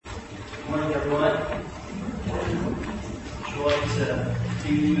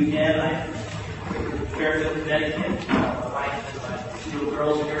to you again. I'm in Fairfield, Connecticut. My wife and my two little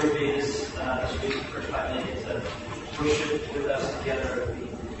girls are here with me this week. First time they get to worship with us together.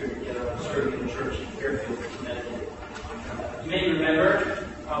 Be here together. I'm serving in the church in Fairfield, Connecticut. You may remember,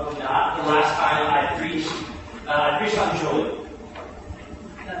 probably not, the last time I preached on joy.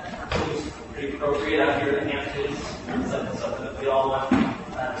 That was pretty appropriate out here in the Hamptons. It's something that we all want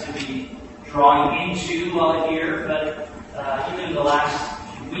to be drawing into while here. But even in the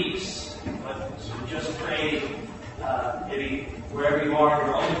last few weeks, we just prayed, maybe wherever you are in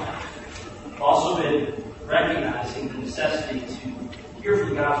your own life, we've also been recognizing the necessity to hear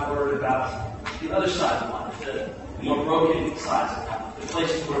from God's Word about the other side of life, the more broken sides of life, the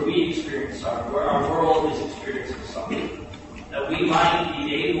places where we experience sorrow, where our world is experiencing sorrow, that we might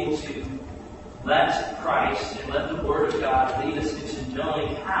be able to let Christ and let the Word of God lead us into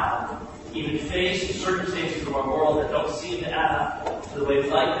knowing how to even face the circumstances of our world that don't seem to add up to the way we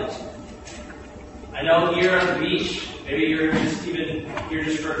like them to. I know here on the beach, maybe you're just even here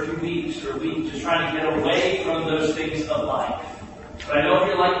just for a few weeks or a week, just trying to get away from those things of life. But I know if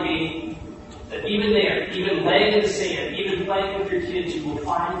you're like me, that even there, even laying in the sand, even playing with your kids, you will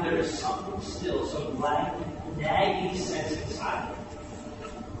find there is something still, some nagging sense inside of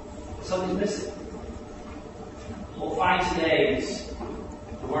you. Something's missing. What we'll find today is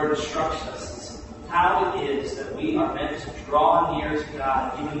the Word instructs us how it is that we are meant to draw near to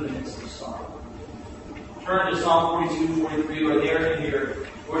God even in the midst of sorrow. Turn to Psalm 42, 43, or there in your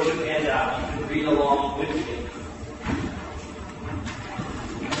worship handout. You can read along with me.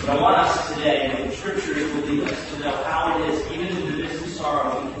 But I want us today, and the Scriptures will lead us to know how it is, even in the midst of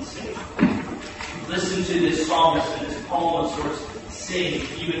sorrow, we can sing. Listen to this psalmist and this poem of sorts sing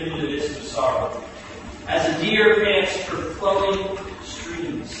even in the midst of sorrow. As a deer pants for flowing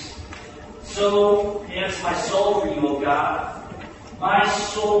streams, so pants my soul for you, O God. My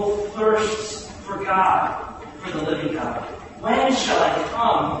soul thirsts for God, for the living God. When shall I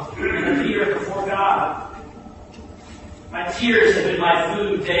come and appear before God? My tears have been my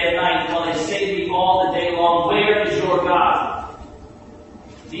food day and night, while they say to me all the day long, where is your God?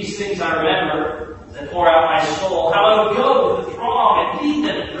 These things I remember that pour out my soul, how I would go with the throng and lead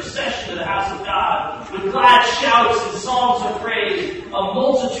them in procession to the house of God, with glad shouts and songs of praise, a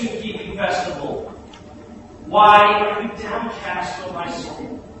multitude-keeping festival. Why are you downcast, O my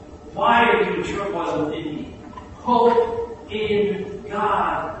soul? Why are you in turmoil within me? Hope in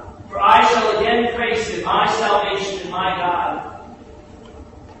God, for I shall again praise Him, my salvation and my God.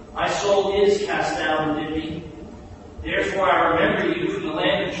 My soul is cast down within me. Therefore I remember you from the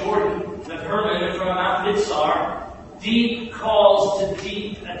land of Jordan, the Hermon from Mount Mitzar. Deep calls to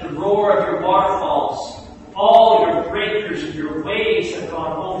deep at the roar of your waterfalls. All your breakers and your waves have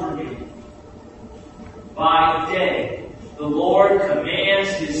gone over me. By day, the Lord commands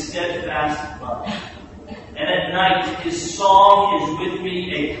His steadfast love. And at night, His song is with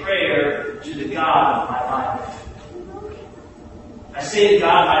me a prayer to the God of my life. I say to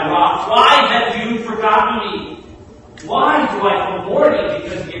God, my rock, why have you forgotten me? Why do I go mourning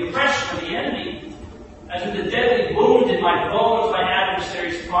because of the oppression of the enemy? As with a deadly wound in my bones, my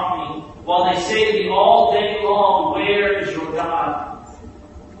adversaries taunt me, while they say to me all day long, where is your God?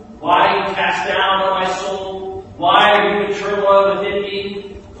 Why are you cast down, O my soul? Why are you in turmoil within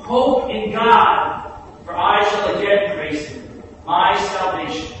me? Hope in God, for I shall again praise Him, my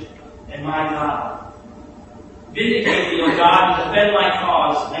salvation and my God. Vindicate me, O God, and defend my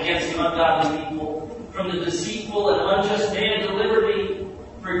cause against the ungodly people. From the deceitful and unjust man deliver me,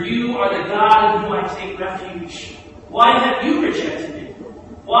 for you are the God in whom I take refuge. Why have you rejected me?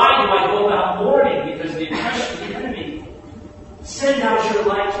 Why do I go about mourning because of the oppression of the enemy? Send out your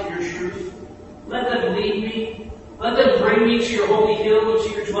light and your truth. Let them lead me. Let them bring me to your holy hill and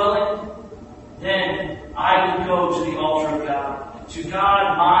to your dwelling. Then I will go to the altar of God, to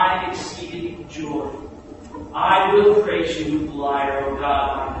God my exceeding joy. I will praise you with the lyre, O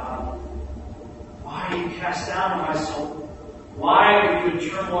God, my God. Why are you cast down, O my soul? Why are you in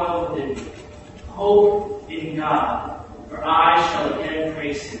turmoil within me? Hope in God, for I shall again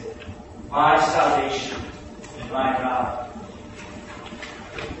praise Him, my salvation and my God.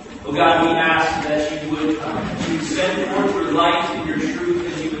 O God, we ask that you would send forth your light and your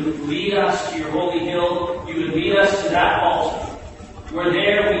truth, and you would lead us to your holy hill. You would lead us to that altar, where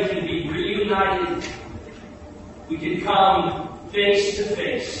there we can be reunited. We can come face to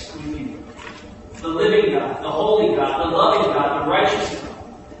face with you. The living God, the holy God, the loving God, the righteous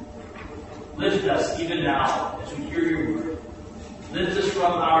God. Lift us even now as we hear your word. Lift us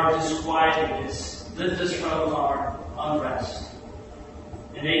from our disquietedness. Lift us from our unrest.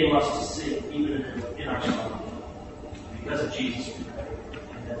 Enable us to sing even in our sorrow. Because of Jesus we pray.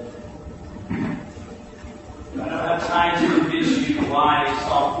 I don't have time to convince you why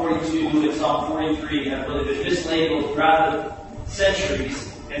Psalm 42 and Psalm 43 have really been mislabeled throughout the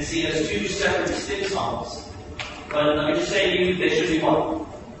centuries and seen as two separate distinct psalms. But let me just say to you, they should be one.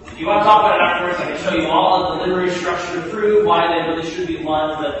 If you want to talk about it afterwards, I can show you all of the literary structure to prove why they really should be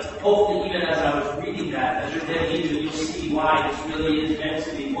one, but hopefully even as I was reading that, as you're getting into it, you'll see why this really is meant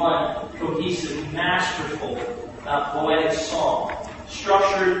to be one cohesive, masterful, poetic song,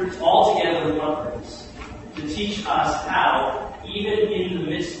 structured all together with one purpose, to teach us how, even in the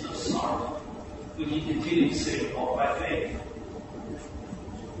midst of sorrow, we can continue to sing walk by faith.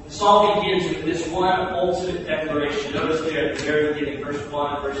 The psalm begins with this one ultimate declaration. Notice there at the very beginning, verse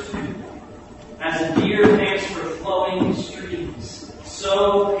 1 and verse 2. As a deer pants for flowing streams,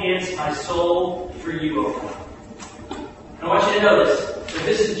 so pants my soul for you, O God. I want you to notice that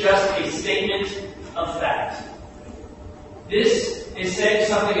this is just a statement of fact. This is saying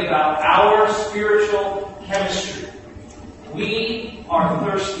something about our spiritual chemistry. We are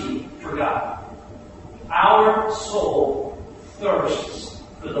thirsty for God. Our soul thirsts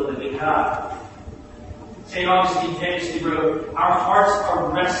for the living God. St. Augustine famously wrote, our hearts are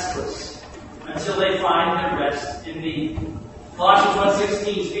restless until they find their rest in thee. Colossians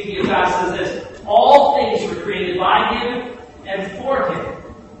 1:16, speaking of God, says this, all things were created by Him and for Him.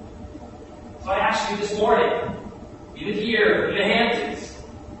 So I ask you this morning, even here, in the Hamptons,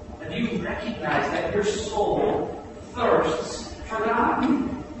 have you recognized that your soul thirsts for God?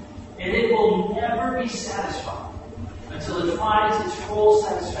 And it will never be satisfied until it finds its full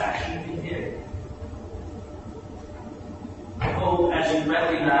satisfaction in Him. I hope as you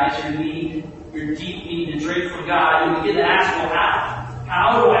recognize your need, your deep need to drink from God, you begin to ask, well,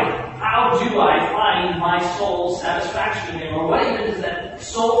 how do I find my soul's satisfaction in Him? Or what even does that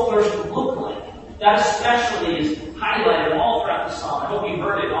soul thirst look like? That especially is highlighted all throughout the psalm. I hope you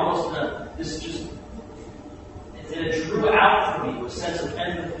heard it almost it drew out from me a sense of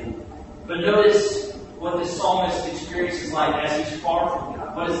empathy. But notice what this psalmist experiences like as he's far from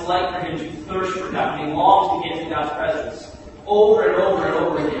God. What it's like for him to thirst for God. He longs to get into God's presence. Over and over and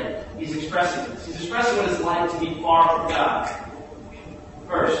over again, he's expressing this. He's expressing what it's like to be far from God.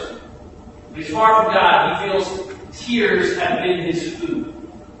 First, when he's far from God, he feels tears have been his food.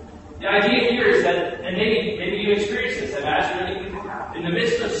 The idea here is that, and maybe you experience this, I imagine many people have. In the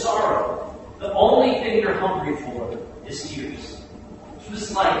midst of sorrow, the only thing you're hungry for is tears. It's what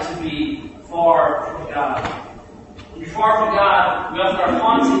it's like to be far from God. When you're far from God, we often are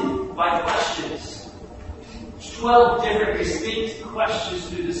haunted by questions. There's 12 different distinct questions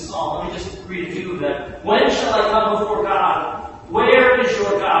through this psalm. Let me just read a few of them. When shall I come before God? Where is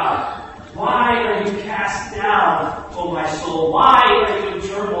your God? Why are you cast down, O my soul? Why are you in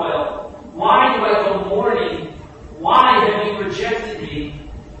turmoil? Why do I go mourning? Why have you rejected me?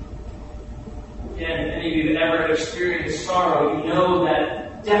 Again, if any of you have ever experienced sorrow, you know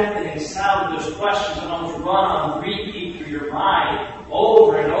that deafening sound of those questions that almost run on repeat through your mind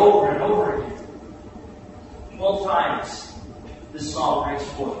over and over and over again. 12 times this psalm brings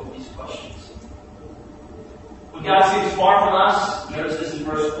forth these questions. When God seems far from us, notice this in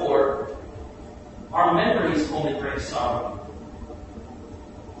verse 4, our memories only bring sorrow.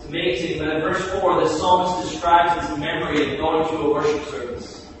 It's amazing that in verse 4, the psalmist describes his memory of going to a worship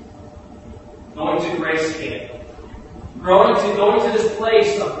service, going to grace camp, going to this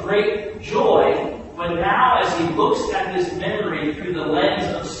place of great joy, but now as he looks at this memory through the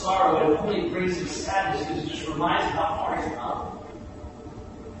lens of sorrow, it only brings him sadness because it just reminds him how far he's come.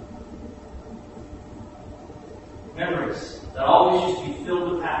 Memories that always used to be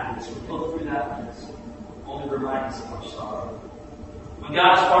filled with happiness would look through that lens, only remind us of our sorrow. When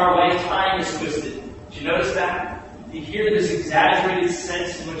God is far away, time is twisted. Did you notice that? You hear this exaggerated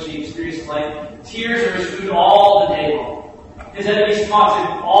sense in which he experiences life. Tears are his food all the day long. His enemies taunt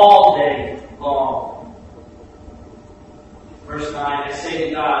him all day long. Verse 9, I say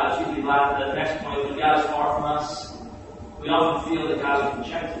to God, that you be laughed at the next point, when God is far from us, we often feel that God has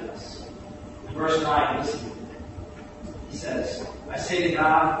rejected us. In verse 9, listen. He says, I say to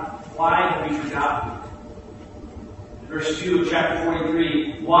God, why have you forgotten me? In verse 2 of chapter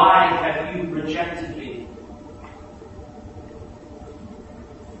 43, why have you rejected me?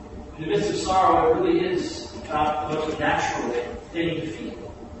 In the midst of sorrow, it really is about the most natural thing to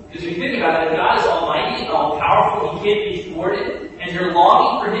feel. Because when you think about it, God is almighty and all-powerful, He can't be thwarted, and you're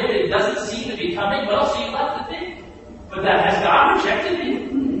longing for Him, and it doesn't seem to be coming, what else are you left to think? But that, has God rejected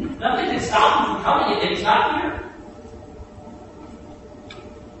me? Nothing can stop Him from coming, and He's not here.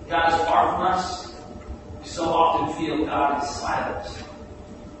 God is far from us. We so often feel God is silent.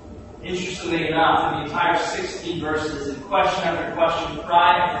 Interestingly enough, in the entire 16 verses, in question after question,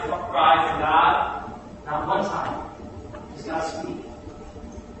 cry after cry for God, not one time does God speak.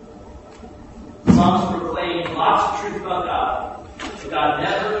 The Psalms proclaim lots of truth about God, but God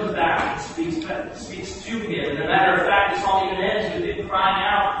never comes back and speaks to him. And as a matter of fact, the psalm even ends with him crying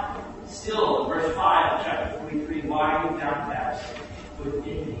out, still in verse 5 of chapter 43, why are you downcast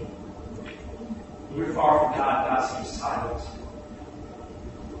within me? When we're far from God, God seems silent.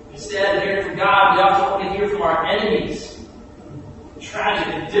 Instead of hearing from God, we often want to hear from our enemies. The tragic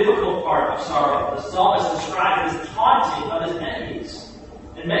and difficult part of sorrow, the psalmist describes as taunting of his enemies.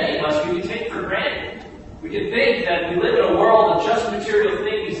 And many of us, we can take for granted. We can think that we live in a world of just material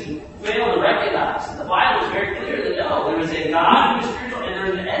things and fail to recognize that the Bible is very clear that no, there is a God who is spiritual and there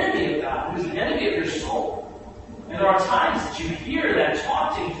is an enemy of God who is an enemy of your soul. And there are times that you hear that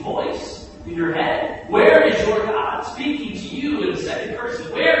taunting voice in your head. Where is your God? Speaking to you in the second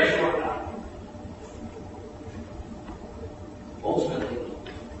person. Where is your God? Ultimately,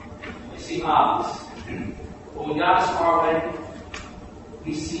 it seems obvious. But when God is far away,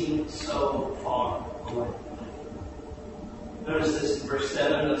 we seem so far away. Notice this in verse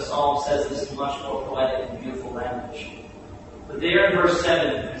 7. The psalm says this in much more poetic and beautiful language. But there in verse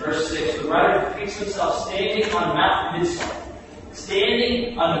 7 and verse 6, the writer depicts himself standing on Mount Mizar,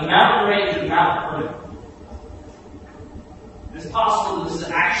 standing on the mountain range of Mount Hermon. It's possible that this is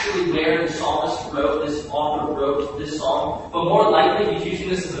actually where the psalmist wrote, this author wrote this psalm, but more likely he's using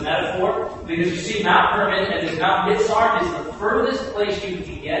this as a metaphor, because you see Mount Hermon and this Mount Mizar is the furthest place you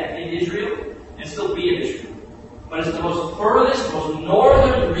can get in Israel and still be in Israel. But it's the most furthest, most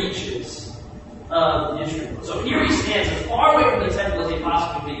northern reaches of Israel. So here he stands as far away from the temple as he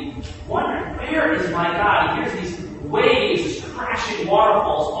possibly be, wondering, where is my God? And here's these waves, these crashing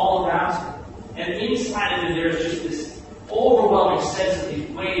waterfalls all around him. And inside of him there's just this overwhelming sense of these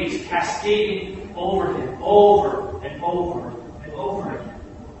waves cascading over him, over and over and over again.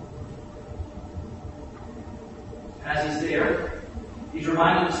 As he's there, he's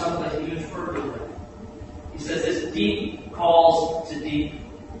reminded of something even further away. He says this deep calls to deep.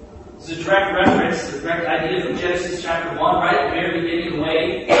 It's a direct reference, a direct idea from Genesis chapter 1, right at the very beginning of the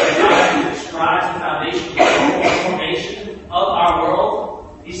way God describes the foundation, the formation of our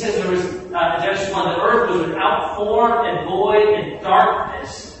world. He says there was, in Genesis 1, the earth was without form and void, and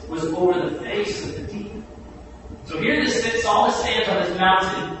darkness was over the face of the deep. So here this psalmist stands on this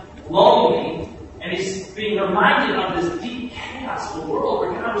mountain, lonely, and he's being reminded of this deep chaos of the world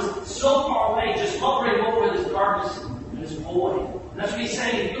where God was so far away, just hovering over this darkness and this void. And that's what he's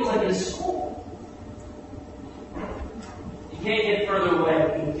saying. It feels like in his soul. You can't get further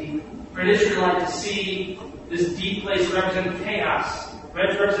away than deep. For an Israelite to see this deep place representing chaos,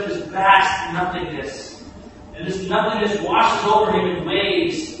 representing this vast nothingness, and this nothingness washes over him in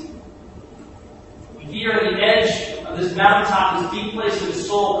waves. Here on the edge of this mountaintop, this deep place of his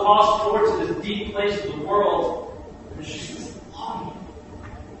soul, calls towards this deep place of the world. There's just this longing,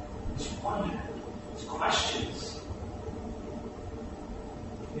 this wonder, these questions.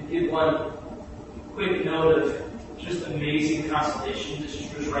 Let me give one quick note of just amazing consolation. This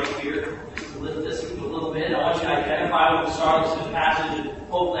is right here. Just to lift this a little bit. I want you to identify with the star that's in the passage and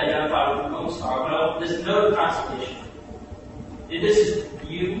hopefully identify with your own star. But this note of consolation. If this is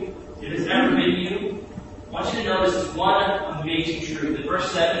you, if it's ever been you, I want you to notice this one amazing truth. In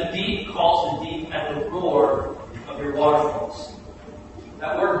verse 7, deep calls to deep at the roar of your waterfalls.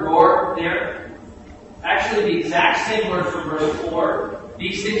 That word roar there, actually the exact same word from verse 4.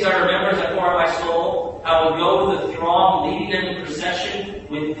 These things I remember as I pour out my soul. I will go with the throng, leading them in procession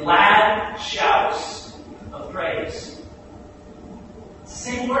with glad shouts of praise.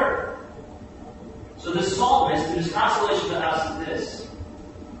 Same word. So the psalmist, in his consolation to us, is this.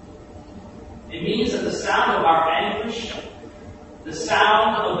 It means that the sound of our anguish, the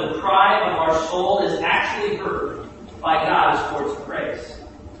sound of the cry of our soul is actually heard by God as towards praise.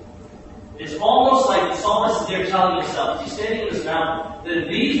 It's almost like the psalmist is there telling himself, he's standing in this mountain, that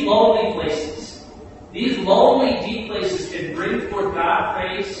these lonely places, these lonely deep places can bring forth God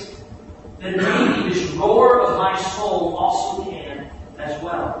praise, then maybe this roar of my soul also can as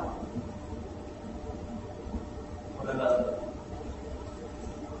well. What about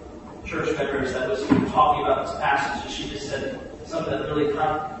church members that was talking about this passage, and she just said something that really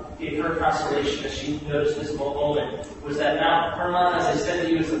gave her consolation as she noticed this moment, was that Mount Hermon, as I said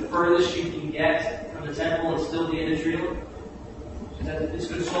to you, is the furthest you can get from the temple and still be in Israel. She said it's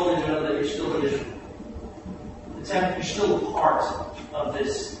consoling to know that you're still in Israel. The temple, you're still a part of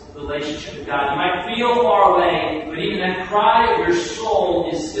this relationship with God. You might feel far away, but even that cry of your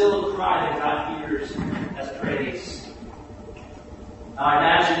soul is still a cry that God hears as praise. I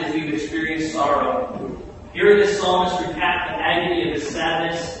imagine if you've experienced sorrow, hearing this psalmist recount the agony of his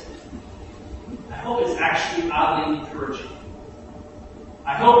sadness, I hope it's actually oddly encouraging.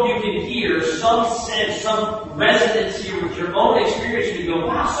 I hope you can hear some sense, some resonance here with your own experience, and you go,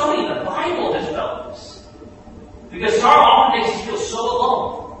 wow, somebody in the Bible has felt this. Because sorrow often makes us feel so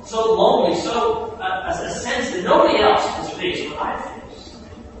alone, so lonely, so a sense that nobody else has faced what I face.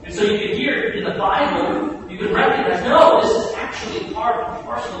 And so you can hear in the Bible, you can recognize, no, this is actually part and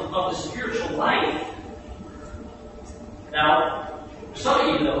parcel of the spiritual life. Now, for some of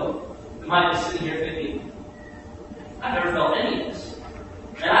you, though, you might be sitting here thinking, I've never felt any of this.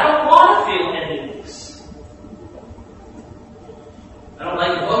 And I don't want to feel any of this. I don't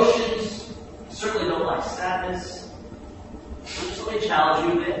like emotions. I certainly don't like sadness. So let me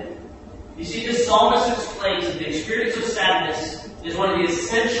challenge you a bit. You see, this psalmist explains that the experience of sadness is one of the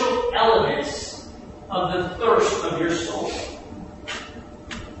essential elements of the thirst of your soul.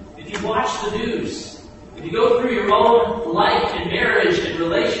 If you watch the news, if you go through your own life and marriage and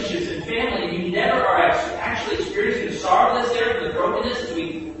relationships and family, you never are actually experiencing the sorrow that's there and the brokenness.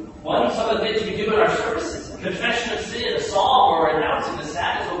 Some of the things we do in our services, confession of sin, a psalm, or announcing the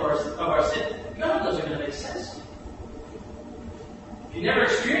sadness of our sin, none of those are going to make sense. If you never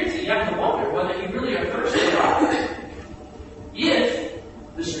experience it, you have to wonder whether you really are thirsty or not. If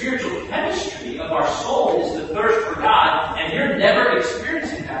the spiritual chemistry of our soul is the thirst for God, and you're never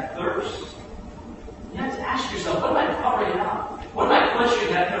experiencing that thirst, you have to ask yourself, what am I covering up? What am I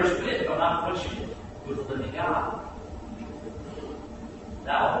quenching that thirst with if I'm not quenching it with the living God?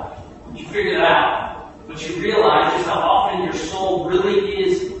 Now, when you figure that out, what you realize is how often your soul really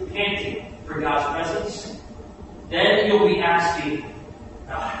is panting for God's presence, then you'll be asking,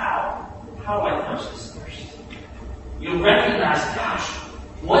 now how? How do I quench this thirst? You'll recognize, gosh,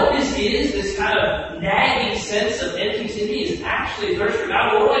 what this is, this kind of nagging sense of emptiness in me is actually a thirst for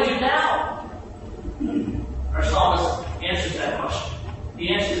God. Well, what do I do now? Our psalmist answers that question. He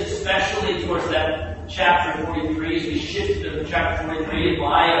answers it especially towards that chapter 43, as we shift to chapter 43, and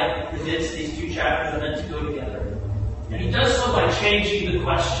why presents these two chapters are meant to go together. And he does so by changing the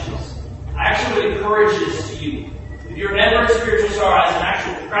questions. I actually would encourage this to you. If you're ever in spiritual sorrow, as an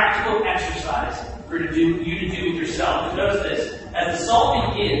actual practical exercise for you to do with yourself. But notice this. As the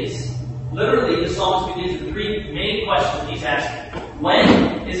psalm begins, literally the psalmist begins with three main questions he's asking.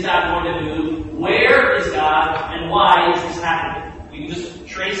 When is God going to move? Where is God? And why is this happening? You can just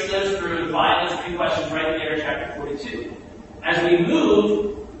trace those through and find those three questions right there in chapter 42. As we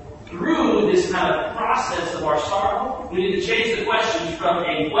move through this kind of process of our sorrow, we need to change the questions from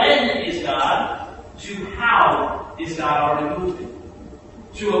a when is God to how is God already moving.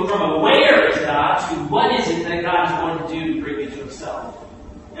 From a where is God to what is it that God is going to do to bring you to himself.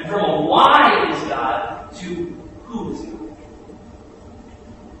 And from a why is God to who is God.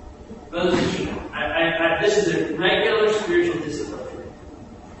 Brothers and sisters, this is a regular spiritual discipline for me.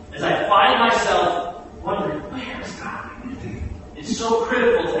 As I find myself wondering, where is God? It's so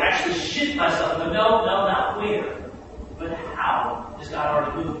critical to actually shift myself. No, not where, but how is God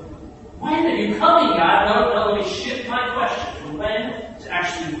already moving? When are you coming, God? No, let me shift my question from when to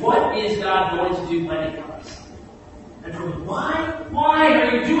actually what is God going to do when he comes? And from why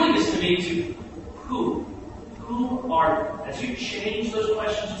are you doing this to me to who? Who are you? As you change those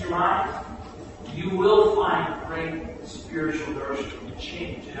questions in your mind, you will find great spiritual nourishment and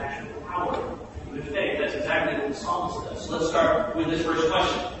change and actual power with faith. That's exactly what the psalmist does. So let's start with this first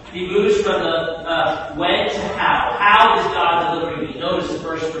question. He moves from the when to how. How is God delivering me? Notice in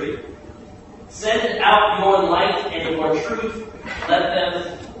verse 3. Send out your light and your truth. Let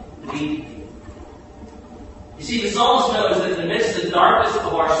them lead you. You see, the psalmist knows that in the midst of the darkness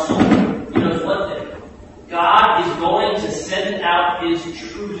of our soul, he knows one thing. God is going to send out his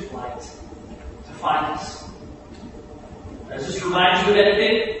truth light to find us. Does this remind you of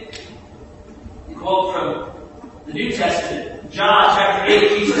anything? A quote from the New Testament. John chapter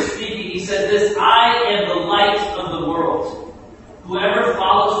 8, Jesus speaking, he said this, I am the light of the world. Whoever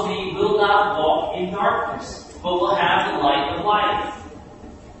follows me will not walk in darkness, but will have the light of life.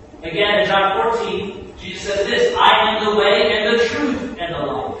 Again, in John 14, Jesus says this, I am the way and the truth and the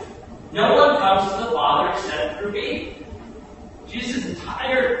life. No one comes to the Father except through me. Jesus' he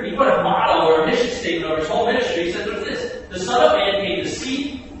put a motto or a mission statement over his whole ministry. He said this, the Son of Man came to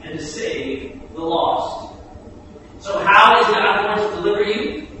seek and to save the lost. So how is God going to deliver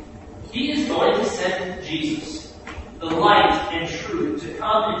you? He is going to send Jesus, the light and truth, to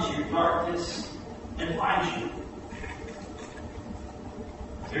come into your darkness and find you.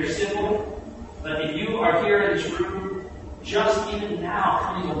 Very simple, but if you are here in this room, just even now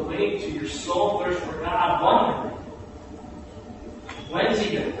coming awake to your soul thirst for God, wondering, When's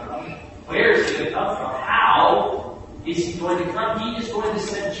he going to come? Where is he going to come from? How is he going to come? He is going to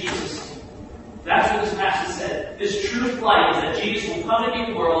send Jesus. That's what this passage said. This truth light is that Jesus will come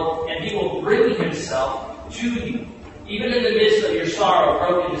into the world and he will bring himself to you. Even in the midst of your sorrow,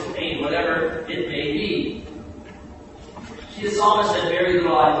 brokenness, pain, whatever it may be. See, the psalmist had very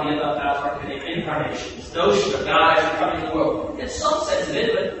little idea about God's incarnation, this notion of God actually coming to the world. It's some sense of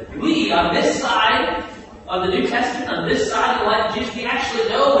it, but we, on this side of the New Testament, on this side of the life of Jesus, we actually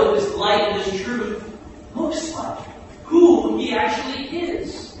know what this light and this truth looks like. Who he actually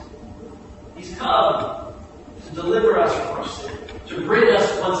is. He's come to deliver us from our sin, to bring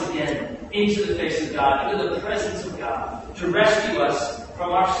us once again into the face of God, into the presence of God, to rescue us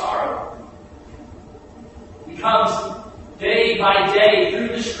from our sorrow. He comes day by day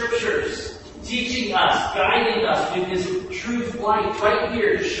through the Scriptures, teaching us, guiding us with his truth light right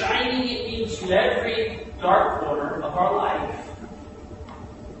here, shining it into every dark corner of our life.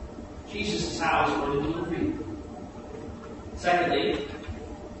 Jesus is how he's going to deliver you. Secondly,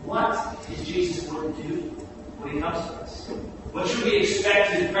 what is Jesus going to do when he comes to us? What should we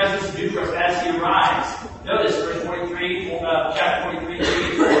expect his presence to do for us as he arrives? Notice verse 43, chapter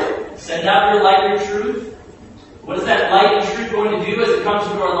 43, 4. Send out your light and your truth. What is that light and truth going to do as it comes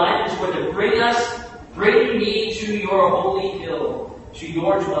into our life? It's going to bring me to your holy hill, to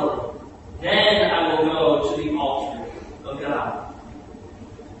your dwelling. Then I will go to the altar of God.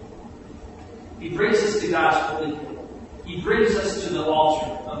 He brings us to God's holy hill. He brings us to the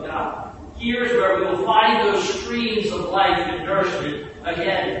altar of God. Here's where we will find those streams of life and nourishment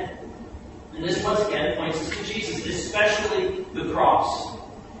again. And this once again points us to Jesus, especially the cross.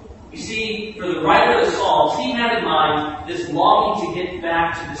 You see, for the writer of the Psalms, he had in mind this longing to get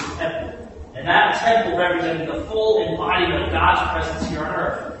back to this temple. And that temple represented the full embodiment of God's presence here on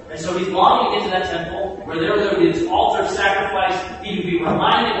earth. And so he's longing to get to that temple where there would be this altar of sacrifice. He would be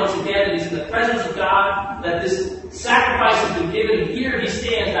reminded once again that he's in the presence of God, that this sacrifice has been given, and here he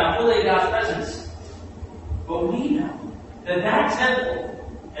stands now fully in God's presence. But we know that that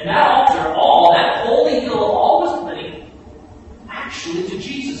temple and that altar, that holy hill, all was linked actually to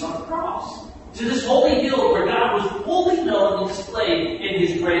Jesus on the cross. To this holy hill where God was fully known and displayed in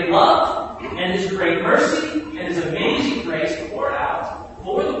his great love and his great mercy and his amazing grace poured out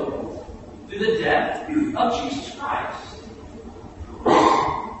for the world through the death of Jesus Christ.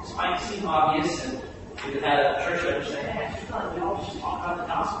 This might seem obvious, and we could have a church member say, hey, we all just talk about the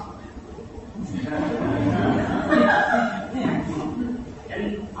gospel.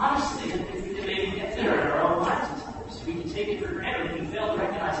 And honestly, it may get there in our own lives at times. We can take it for granted and we fail to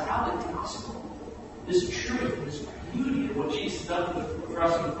recognize how the gospel, this truth, this beauty of what Jesus done for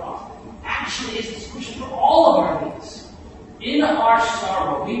us on the cross, actually is the solution for all of our needs. In our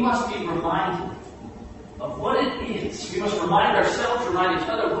sorrow, we must be reminded of what it is. We must remind ourselves, remind each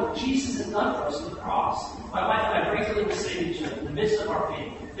other what Jesus has done for us on the cross. My wife and I regularly will say to each other, in the midst of our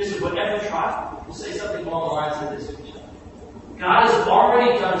pain, this is whatever trial, we'll say something along the lines of this to each other. God has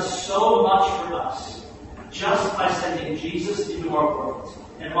already done so much for us just by sending Jesus into our world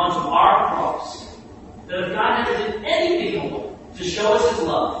and onto our cross, that if God never did anything more to show us his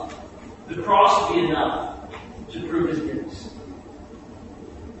love, the cross would be enough to prove his goodness.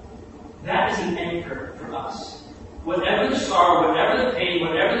 That is an anchor for us. Whatever the sorrow, whatever the pain,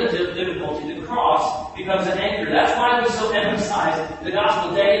 whatever the difficulty, the cross becomes an anchor. That's why we so emphasize the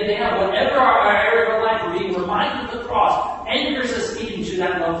gospel day in, day out. Whatever our area of our life, we're being reminded of the cross anchors us into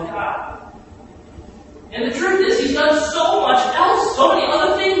that love of God. And the truth is, he's done so much else, so many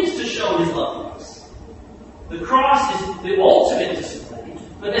other things to show his love for us. The cross is the ultimate display,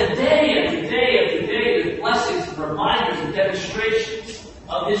 but then day after day after day, there's blessings and reminders and demonstrations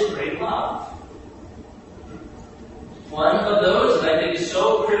of his great love. One of those that I think is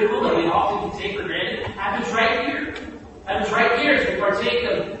so critical that we often can take for granted happens right here. Happens right here as we partake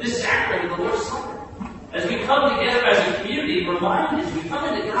of this sacrament of the Lord's Supper. As we come together as a community, reminded as we come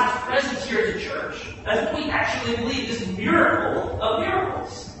into God's presence here as a church, that's what we actually believe, this miracle of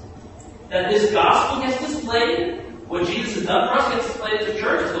miracles. That this gospel gets displayed, what Jesus has done for us gets displayed as a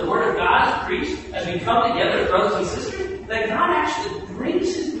church, as the Word of God is preached, as we come together as brothers and sisters, that God actually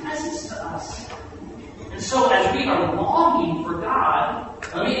brings his presence to us. And so as we are longing for God,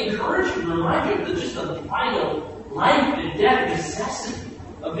 let me encourage you, remind you that just the vital life and death necessity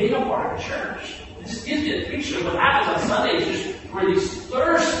of being a part of a church. It just gives you a picture of what happens on Sundays, just where these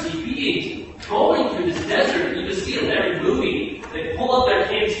thirsty beings going through this desert. You just see it in every movie. They pull up their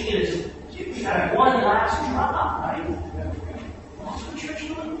canteen and just give you that one last drop, right? That's what church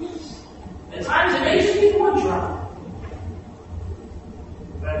really is. At times it may just be one drop.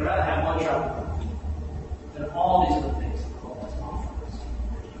 But I'd rather have one drop than all these other things that the world has to offer us.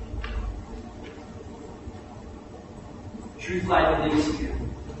 Truth life leads here.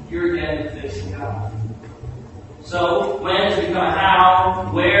 Here again, facing God. So, when has become a how,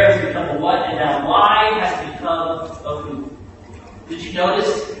 where has become a what, and now why has become a who. Did you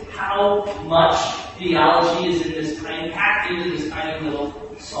notice how much theology is in this tiny, packed into this tiny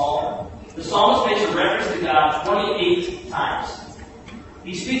little psalm? The psalmist makes a reference to God 28 times.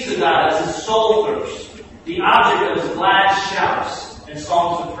 He speaks of God as his soul thirst, the object of his glad shouts and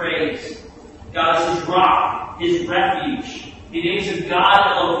songs of praise. God is his rock, his refuge. He names him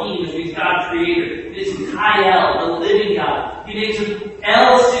God Elohim, which means God creator. It is Kayel, the living God. He names him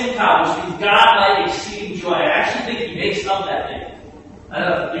El Simcha, which means God like exceeding joy. I actually think he makes up that name.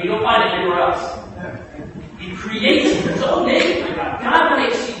 You don't find it anywhere else. He creates his own name for God. God like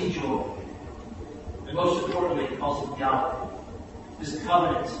exceeding joy. And most importantly, he calls him Yahweh. This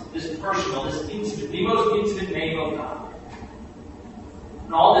covenant, this personal, this intimate, the most intimate name of God.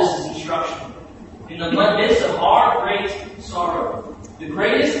 And all this is instruction. In the midst of our great sorrow, the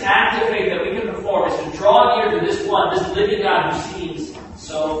greatest act of faith that we can perform is to draw near to this one, this living God who seems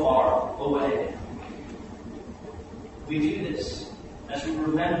so far away. We do this as we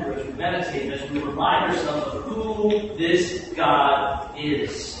remember, as we meditate, as we remind ourselves of who this God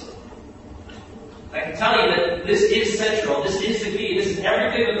is. I can tell you that this is central. This is the key. This is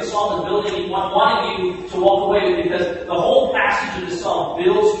everything that the psalm is building, wanting you to walk away with, because the whole passage of the psalm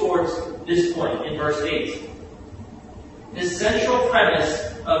builds towards this point in verse 8. This central premise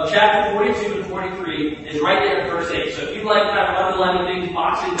of chapter 42 and 43 is right there in verse 8. So if you like kind of underlining things,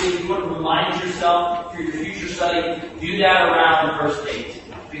 boxing things, you want to remind yourself for your future study, do that around verse 8.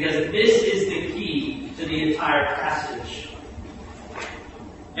 Because this is the key to the entire passage.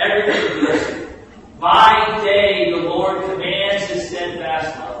 Everything is listed. By day the Lord commands his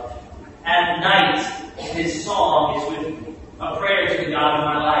steadfast love. At night his song is with me, a prayer to the God of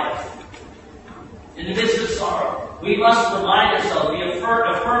my life. In the midst of sorrow, we must remind ourselves,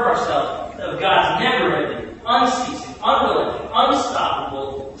 affirm ourselves of God's never-ending, unceasing, unrelenting,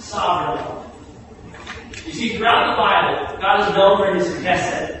 unstoppable, sovereign love. You see, throughout the Bible, God is known for his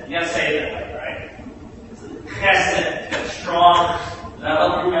chesed. You gotta say it that way, right? Chesed, strong, and I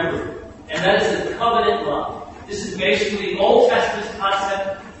love you remember. And that is the covenant love. This is basically the Old Testament's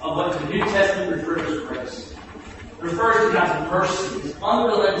concept of what the New Testament refers to as grace. It refers to God's mercy, his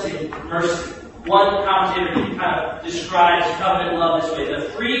unrelenting mercy. One commentator kind of describes covenant love this way: the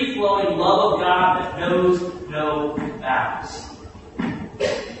free-flowing love of God that knows no bounds.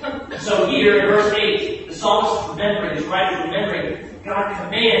 So here in verse 8, the psalmist is remembering, his writer is remembering, God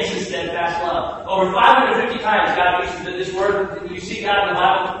commands his steadfast love. Over 550 times God uses this word. You see God in the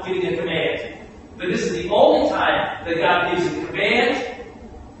Bible giving a command. But this is the only time that God gives a command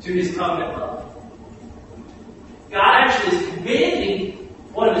to his covenant love. God actually is commanding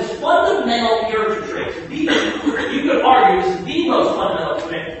one of his fundamental character traits. You could argue this is the most fundamental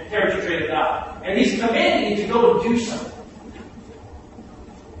character trait of God. And he's commanding you to go and do something.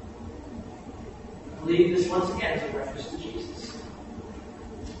 I believe this once again is a reference to Jesus.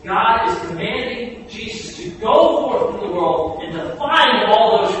 God is commanding Jesus to go forth in the world and to find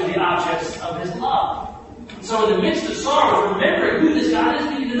all those who are the objects of his love. And so in the midst of sorrow, remembering who this God is,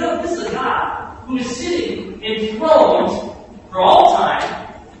 we need to know this is a God who is sitting enthroned for all time.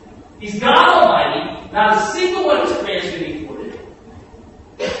 He's God Almighty. Not a single one of his commands can be thwarted.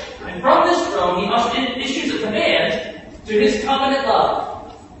 And from this throne, he issues a command to his covenant love.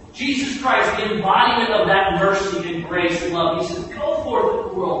 Jesus Christ, the embodiment of that mercy and grace and love. He says, go forth in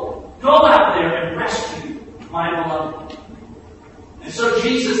the world. Go out there and rescue my beloved. And so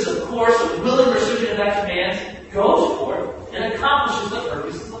Jesus, of course, a willing recipient of that command, goes forth and accomplishes the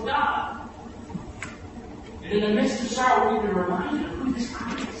purposes of God. And in the midst of sorrow, we've been reminded of who this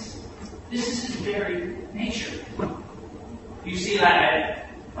God is. This is his very nature. You see that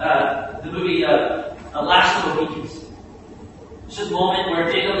at the movie Last of the Mohicans. It's just a moment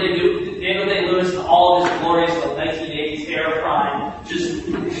where Daniel Day-Lewis, in all of his glorious 1980s era prime, just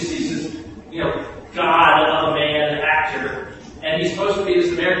he's this, god of a man, actor, and he's supposed to be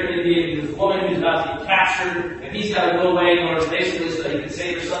this American Indian, this woman who's about to be captured, and he's got to go away in order basically so that he can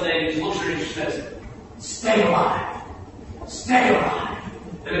save her someday. And he just looks at her and she says, "Stay alive, stay alive."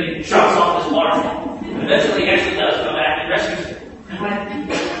 And then he jumps off this waterfall, and eventually he actually does come back and rescues her. And when I think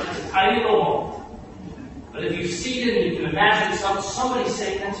it's a tiny little moment. But if you see it and you can imagine somebody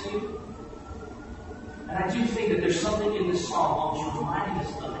saying that to you, and I do think that there's something in this psalm almost reminding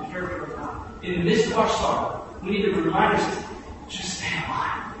us of the character of God. In the midst of our sorrow, we need to remind ourselves, just stay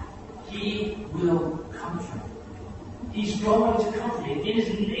alive. He will comfort you. He's going to comfort you. In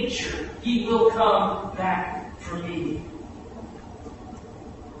his nature, he will come back for me.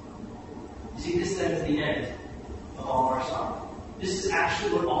 You see, this then is the end of all of our sorrow. This is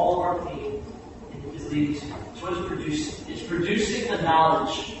actually what all of our pain is leading to. It's what it's producing. It's producing the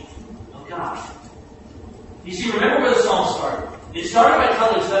knowledge of God. You see, remember where the psalm started. It started by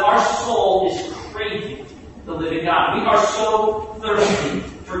telling us that our soul is craving the living God. We are so thirsty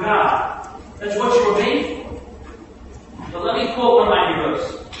for God. That's what you were made for. But let me quote one of my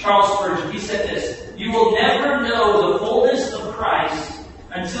heroes, Charles Spurgeon. He said this: "You will never know the fullness of Christ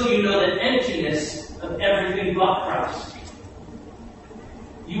until you know the emptiness of everything but Christ."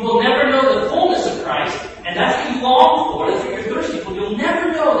 You will never know the fullness of Christ, and that's what you long for, that's what you're thirsty for. You'll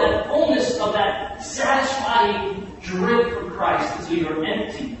never know that fullness of that satisfying drink from Christ until you're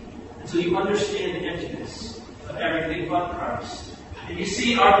empty, until you understand the emptiness of everything but Christ. And you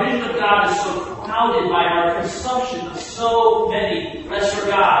see, our vision of God is so clouded by our consumption of so many lesser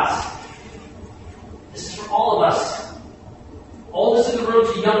gods. This is for all of us. Oldest in the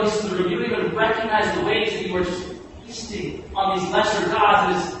room to youngest in the room. You don't even recognize the ways that you are just feasting on these lesser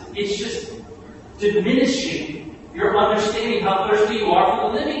gods. It's just diminishing your understanding how thirsty you are for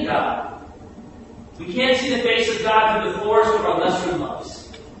the living God. We can't see the face of God through the forest of our lesser loves.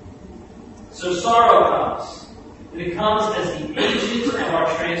 So sorrow comes. And it comes as the agent of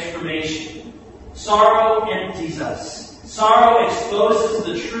our transformation. Sorrow empties us. Sorrow exposes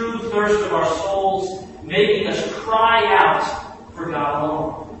the true thirst of our souls, making us cry out for God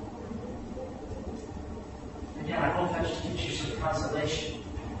alone. And yeah, I hope that just gives you some consolation.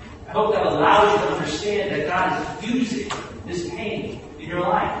 I hope that allows you to understand that God is using this pain in your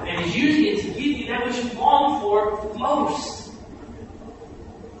life. And He's using it to give you that which you long for most.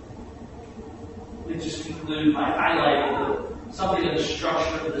 Let me just conclude by highlighting something of the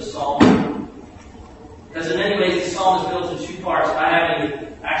structure of the psalm. Because in many ways, the psalm is built in two parts. I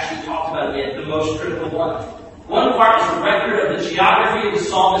haven't actually talked about it yet, the most critical one. One part is a record of the geography of the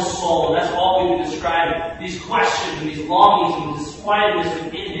psalmist's soul, and that's all we would describe these questions and these longings and disquietness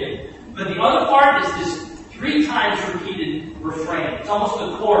within him. But the other part is this 3 times repeated refrain. It's almost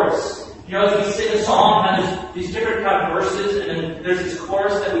the chorus. You know, as we sing a song, there's these different kind of verses, and then there's this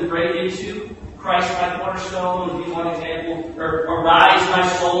chorus that we break into. Christ my cornerstone would be one example. Or Arise my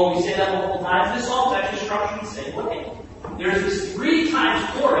soul. We say that multiple times. This psalm is actually structured the same way. There's this 3 times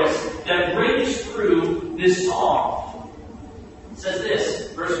chorus that brings through this song. It says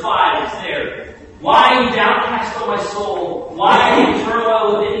this, verse 5, it's there. "Why are you downcast, O my soul? Why are you in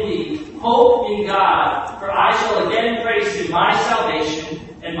turmoil within me? Hope in God, for I shall again praise Him, my salvation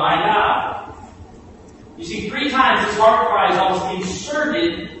and my God." You see, 3 times this heart cry is almost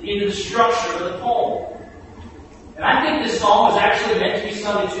inserted into the structure of the poem. And I think this psalm was actually meant to be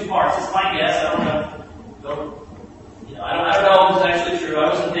sung in 2 parts. It's my guess. I don't know. I don't know if it's actually true. I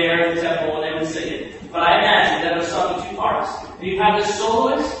wasn't there in the temple when they would sing it. But I imagine that it was sung in 2 parts. And you have this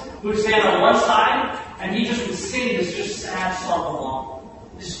soloist who would stand on one side, and he just would sing this just sad song along.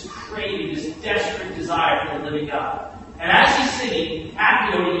 This craving, this desperate desire for the living God. And as he's singing,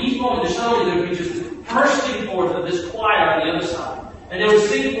 in each moment the song, there would be just bursting forth of this choir on the other side. And they would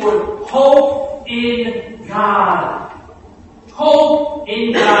sing forth, "Hope in God. Hope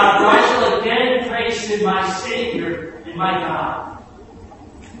in God, for I shall again praise Him, my Savior and my God."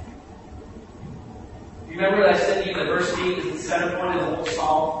 You remember that I said to you that verse 8 is the center point of the whole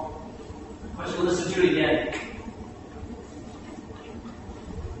psalm? I want you to listen to it again.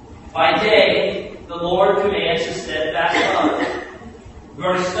 "By day, the Lord commands His steadfast love." We've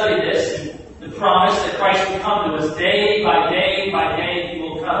already studied this, and the promise that Christ will come to us day by day by day, He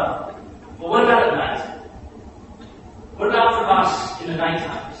will come. But what about at night? What about for us in the night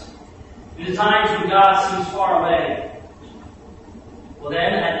times? In the times when God seems far away? Well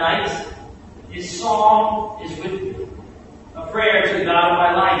then, at night, His song is with me. A prayer to the God of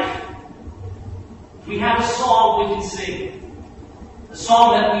my life. We have a song we can sing. A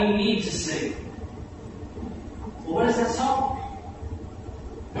song that we need to sing. Well, what is that song?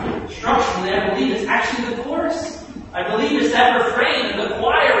 Structurally, I believe it's actually the chorus. I believe it's that refrain that the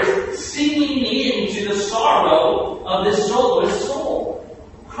choir is singing into the sorrow of this soloist's soul.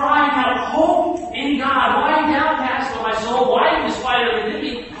 Crying out, "Hope in God. Why are you downcast, O my soul? Why are you disquieted within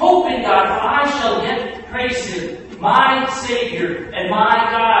me? Hope in God, for I shall yet praise Him, my Savior and my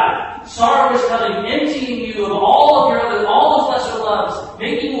God." Sorrow is coming, emptying you of all those lesser loves,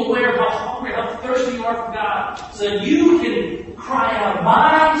 making you aware of how hungry, how thirsty you are for God, so that you can cry out,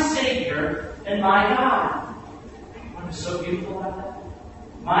 "My Savior and my God." What is so beautiful about that?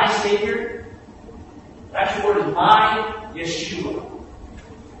 My Savior. The actual word is my Yeshua.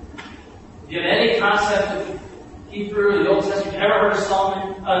 If you have any concept of Hebrew or the Old Testament, you've ever heard a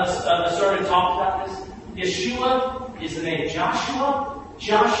sermon talk about this? Yeshua is the name Joshua.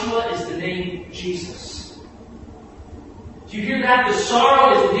 Joshua is the name Jesus. Do you hear that? The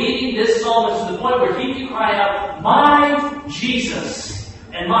sorrow is leading this psalmist to the point where he can cry out, my Jesus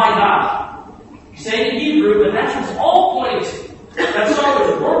and my God. You say it in Hebrew, but that's what it's all pointing to. That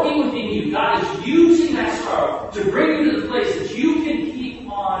sorrow is working within you. God is using that sorrow to bring you to the place that you can keep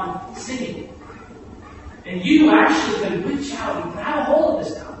on singing. And you actually can reach out and grab a hold of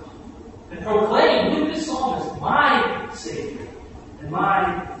this God and proclaim with this psalmist, my Savior and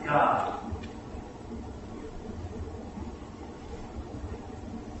my God.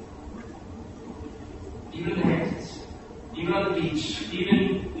 Even in the mountains, even on the beach, even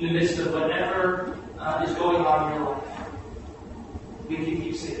in the midst of whatever is going on in your life, we can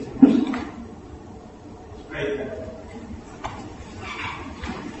keep singing. It's great.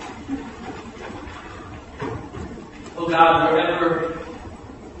 Oh God, wherever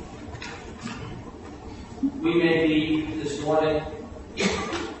we may be this morning,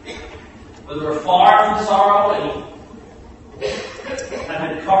 whether we're far from sorrow and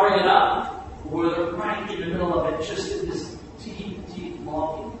have been covering it up, or whether we're right in the middle of it, just in this deep, deep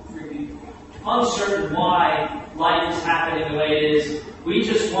longing for you, uncertain why life is happening the way it is, we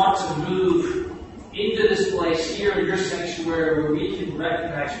just want to move into this place here in your sanctuary where we can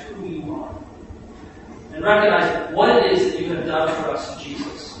recognize who you are. And recognize what it is that you have done for us in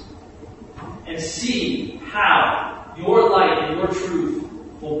Jesus. And see how your light and your truth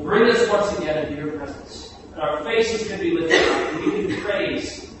will bring us once again into your presence. And our faces can be lifted up, and we can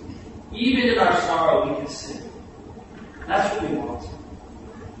praise. Even in our sorrow, we can sing. That's what we want.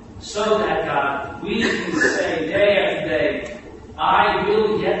 So that, God, we can say day after day, I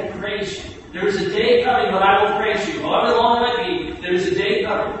will yet praise you. There is a day coming when I will praise you. However long it might be, there is a day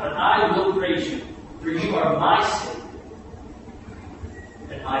coming when I will praise you. For you are my Savior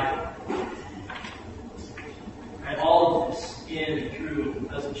and my God. And all of this in and through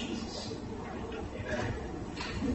because of Jesus.